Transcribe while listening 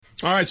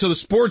All right, so the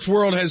sports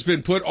world has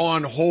been put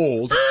on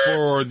hold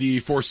for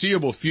the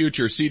foreseeable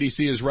future.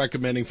 CDC is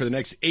recommending for the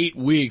next 8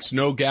 weeks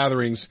no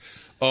gatherings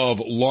of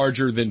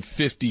larger than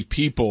 50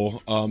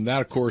 people.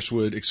 That, of course,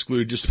 would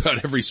exclude just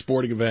about every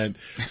sporting event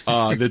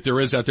that there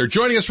is out there.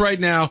 Joining us right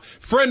now,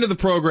 friend of the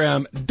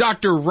program,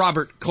 Dr.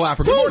 Robert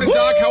Klapper. Good morning,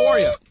 Doc. How are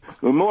you?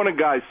 Good morning,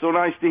 guys. So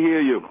nice to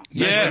hear you.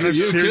 Yeah, nice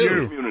to hear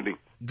you. Community.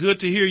 Good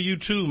to hear you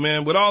too,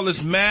 man. With all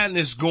this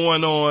madness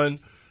going on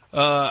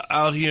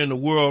out here in the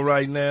world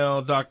right now,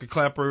 Dr.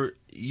 Klapper,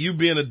 you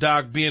being a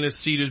doc, being a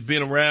Cedars,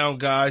 being around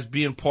guys,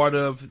 being part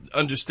of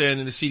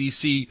understanding the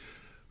CDC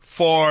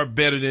far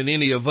better than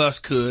any of us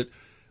could.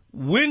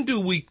 When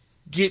can we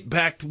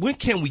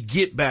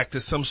get back to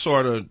some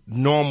sort of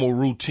normal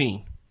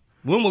routine?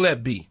 When will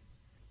that be?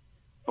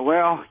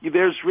 Well,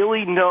 there's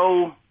really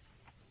no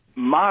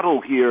model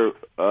here,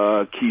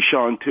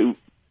 Keyshawn,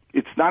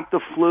 it's not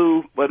the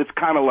flu, but it's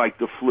kind of like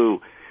the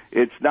flu.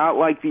 It's not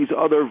like these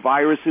other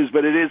viruses,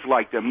 but it is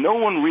like them. No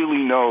one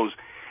really knows.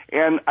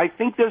 And I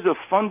think there's a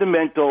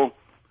fundamental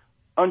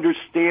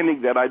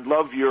understanding that I'd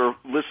love your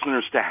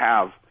listeners to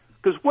have.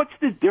 Because what's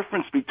the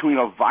difference between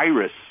a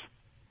virus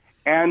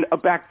and a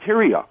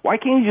bacteria? Why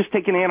can't you just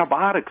take an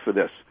antibiotic for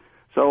this?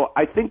 So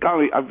I think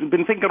I've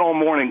been thinking all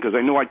morning, because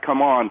I knew I'd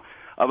come on,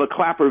 of a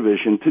Klapper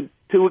vision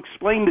to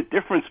explain the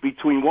difference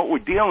between what we're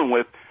dealing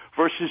with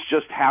versus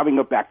just having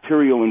a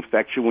bacterial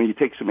infection when you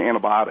take some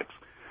antibiotics.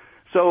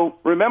 So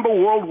remember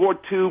World War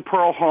II,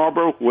 Pearl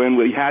Harbor, when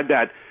we had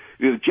that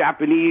the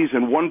Japanese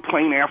and one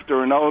plane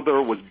after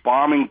another was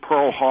bombing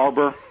Pearl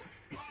Harbor?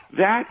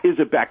 That is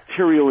a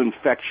bacterial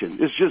infection.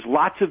 There's just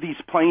lots of these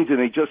planes, and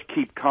they just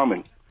keep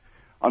coming.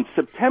 On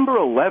September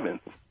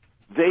 11th,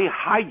 they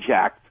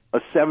hijacked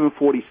a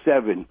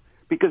 747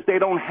 because they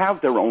don't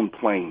have their own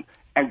plane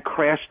and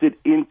crashed it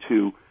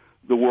into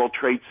the World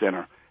Trade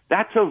Center.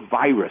 That's a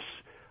virus.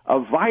 A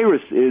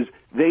virus is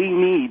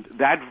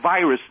that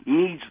virus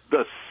needs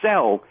the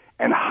cell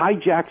and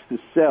hijacks the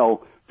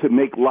cell to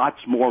make lots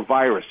more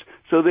virus.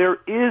 So there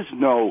is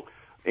no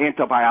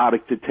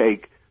antibiotic to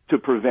take to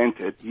prevent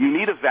it. You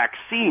need a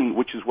vaccine,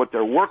 which is what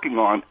they're working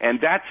on,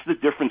 and that's the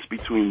difference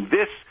between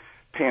this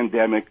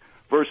pandemic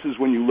versus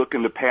when you look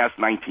in the past,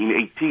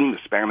 1918, the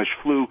Spanish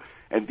flu,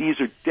 and these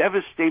are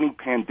devastating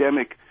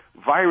pandemic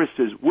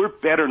viruses. We're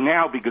better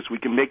now because we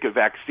can make a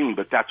vaccine,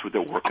 but that's what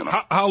they're working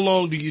on. How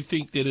long do you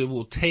think that it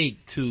will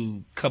take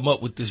to come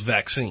up with this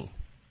vaccine?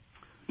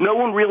 No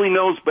one really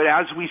knows, but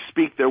as we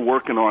speak, they're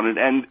working on it.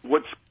 And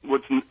what's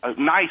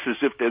nice is,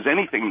 if there's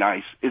anything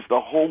nice, is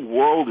the whole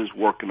world is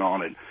working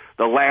on it.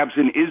 The labs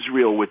in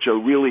Israel, which are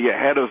really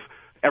ahead of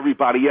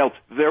everybody else,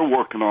 they're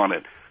working on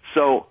it.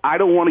 So I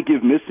don't want to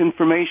give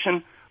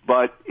misinformation,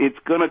 but it's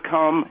going to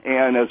come,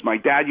 and as my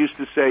dad used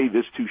to say,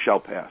 this too shall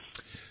pass.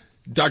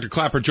 Dr.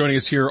 Klapper joining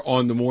us here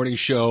on the morning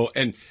show.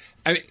 And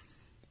I mean,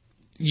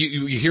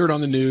 you hear it on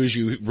the news,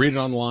 you read it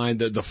online,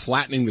 the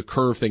flattening the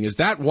curve thing. Is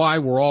that why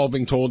we're all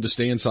being told to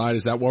stay inside?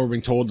 Is that why we're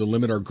being told to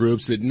limit our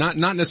groups? That not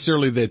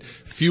necessarily that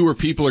fewer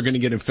people are going to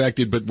get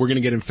infected, but we're going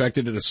to get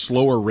infected at a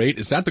slower rate.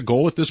 Is that the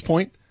goal at this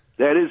point?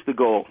 That is the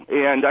goal.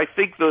 And I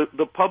think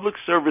the public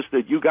service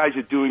that you guys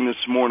are doing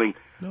this morning,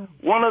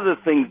 one of the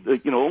things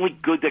that, only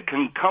good that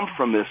can come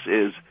from this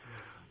is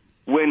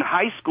when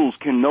high schools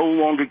can no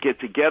longer get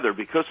together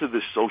because of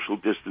this social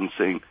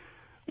distancing,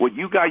 what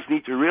you guys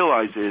need to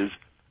realize is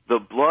the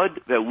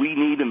blood that we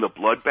need in the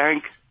blood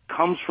bank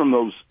comes from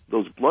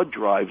those blood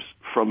drives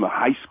from the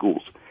high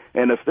schools.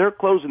 And if they're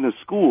closing the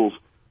schools,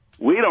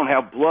 we don't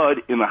have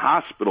blood in the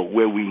hospital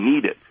where we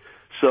need it.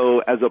 So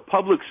as a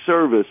public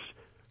service,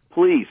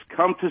 please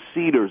come to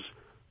Cedars,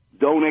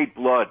 donate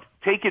blood.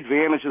 Take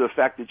advantage of the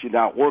fact that you're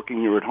not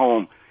working, you're at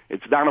home.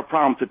 It's not a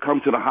problem to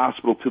come to the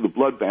hospital, to the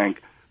blood bank,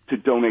 to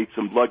donate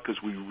some blood,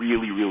 because we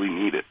really, really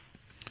need it.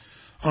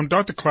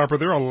 Dr. Klapper,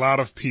 there are a lot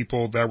of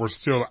people that were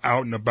still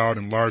out and about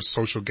in large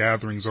social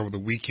gatherings over the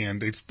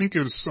weekend. They think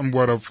it was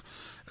somewhat of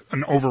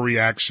an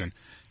overreaction.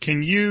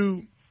 Can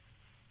you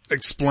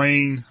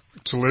explain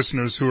to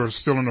listeners who are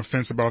still on the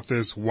fence about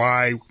this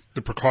why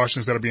the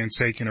precautions that are being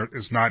taken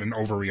is not an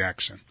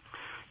overreaction?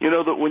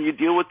 That when you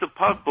deal with the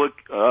public,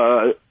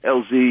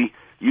 LZ,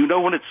 you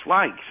know what it's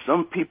like.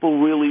 Some people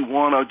really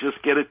want to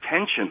just get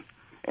attention.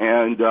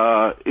 And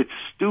it's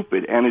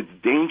stupid, and it's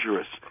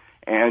dangerous.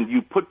 And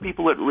you put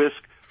people at risk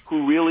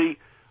who really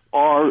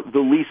are the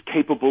least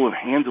capable of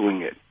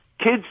handling it.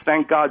 Kids,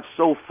 thank God,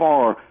 so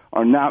far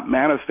are not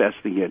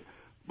manifesting it.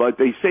 But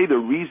they say the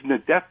reason the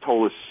death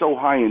toll is so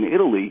high in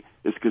Italy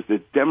is because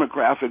the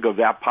demographic of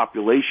that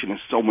population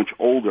is so much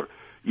older.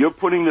 You're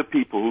putting the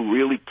people who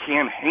really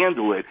can't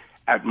handle it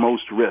at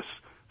most risk.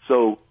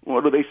 So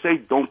what do they say?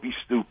 Don't be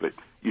stupid.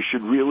 You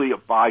should really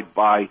abide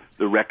by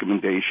the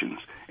recommendations.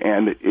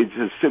 And it's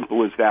as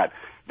simple as that.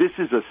 This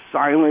is a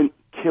silent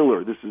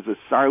killer. This is a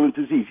silent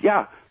disease.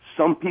 Yeah,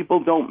 some people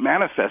don't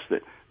manifest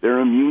it. Their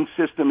immune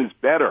system is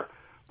better.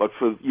 But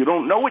you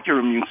don't know what your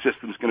immune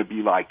system is going to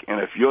be like. And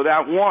if you're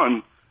that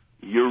one,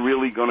 you're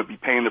really going to be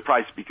paying the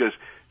price, because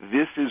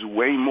this is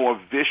way more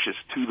vicious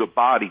to the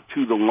body,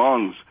 to the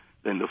lungs,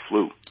 than the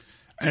flu.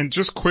 And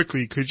just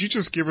quickly, could you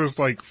just give us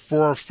like 4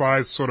 or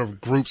 5 sort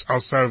of groups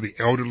outside of the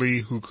elderly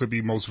who could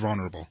be most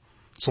vulnerable?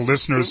 So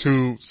listeners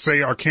who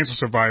say are cancer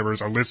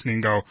survivors are listening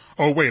and go,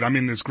 oh wait, I'm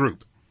in this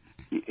group.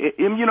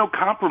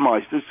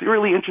 Immunocompromised. It's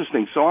really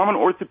interesting. So I'm an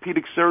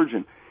orthopedic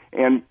surgeon,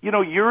 and,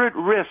 you're at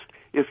risk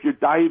if your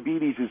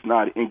diabetes is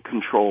not in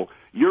control.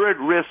 You're at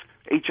risk,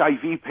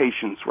 HIV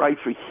patients, right,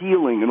 for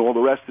healing and all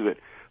the rest of it.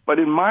 But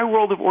in my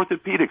world of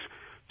orthopedics,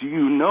 do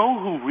you know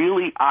who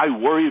really I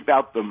worry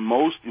about the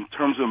most in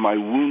terms of my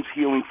wounds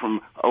healing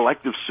from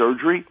elective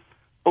surgery?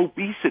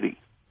 Obesity.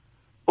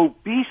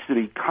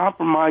 Obesity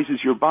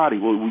compromises your body.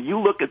 Well, when you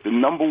look at the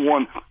number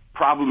one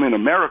problem in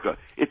America,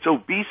 it's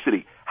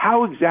obesity.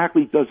 How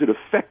exactly does it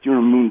affect your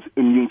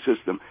immune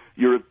system,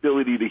 your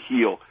ability to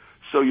heal?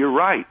 So you're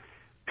right.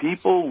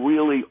 People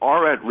really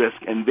are at risk,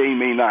 and they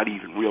may not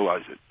even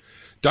realize it.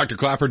 Dr.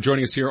 Klapper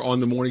joining us here on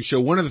the morning show.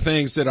 One of the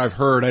things that I've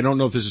heard, I don't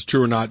know if this is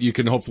true or not, you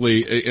can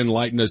hopefully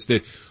enlighten us,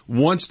 that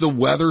once the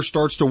weather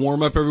starts to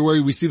warm up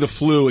everywhere, we see the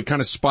flu, it kind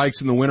of spikes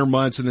in the winter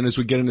months, and then as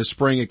we get into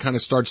spring, it kind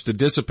of starts to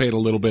dissipate a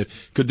little bit.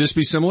 Could this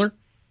be similar?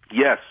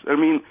 Yes. I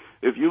mean,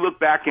 if you look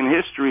back in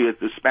history at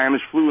the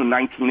Spanish flu in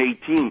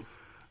 1918,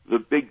 the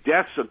big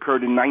deaths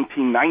occurred in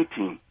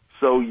 1919.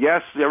 So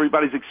yes,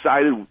 everybody's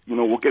excited,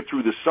 we'll get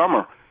through the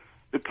summer.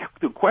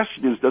 The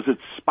question is, does it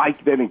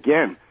spike then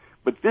again?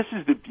 But this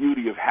is the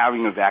beauty of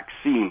having a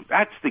vaccine.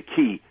 That's the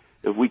key.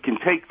 If we can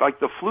take, like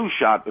the flu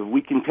shot, if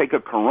we can take a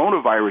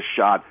coronavirus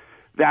shot,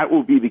 that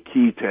will be the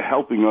key to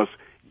helping us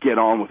get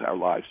on with our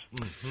lives.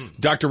 Mm-hmm.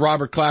 Dr.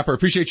 Robert Klapper,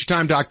 appreciate your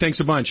time, Doc.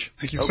 Thanks a bunch.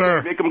 Thank you,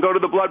 sir. Make them go to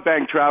the blood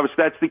bank, Travis.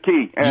 That's the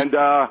key. And,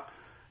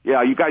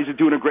 you guys are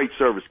doing a great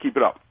service. Keep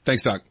it up.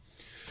 Thanks, Doc.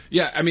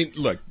 Yeah, I mean,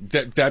 look,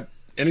 that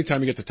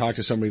anytime you get to talk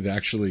to somebody that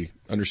actually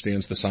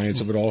understands the science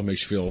of it all, it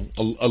makes you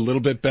feel a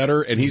little bit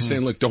better. And he's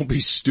saying, look, don't be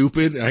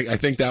stupid. And I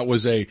think that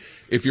was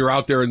if you're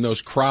out there in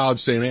those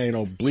crowds saying, hey,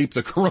 bleep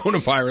the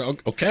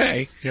coronavirus.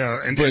 Okay. Yeah.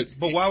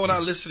 But why would I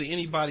listen to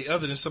anybody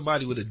other than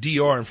somebody with a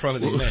DR in front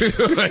of their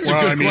name? That's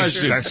a good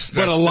question.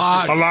 But a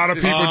lot of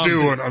people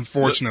do,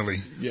 unfortunately.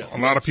 Yeah, a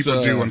lot of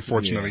people do,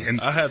 unfortunately. Yeah.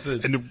 And I have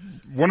to.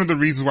 One of the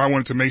reasons why I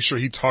wanted to make sure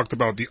he talked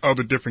about the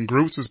other different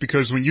groups is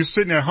because when you're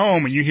sitting at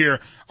home and you hear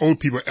old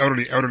people,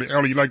 elderly,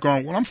 you're like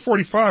going, well, I'm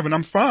 45 and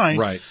I'm fine.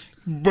 Right.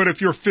 But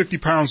if you're 50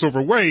 pounds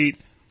overweight,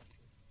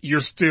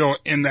 you're still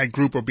in that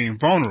group of being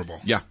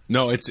vulnerable. Yeah.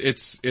 No,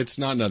 it's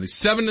not nothing.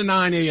 7 to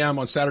 9 a.m.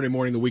 on Saturday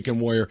morning, the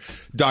Weekend Warrior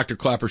Dr.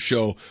 Klapper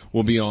show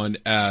will be on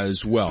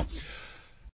as well.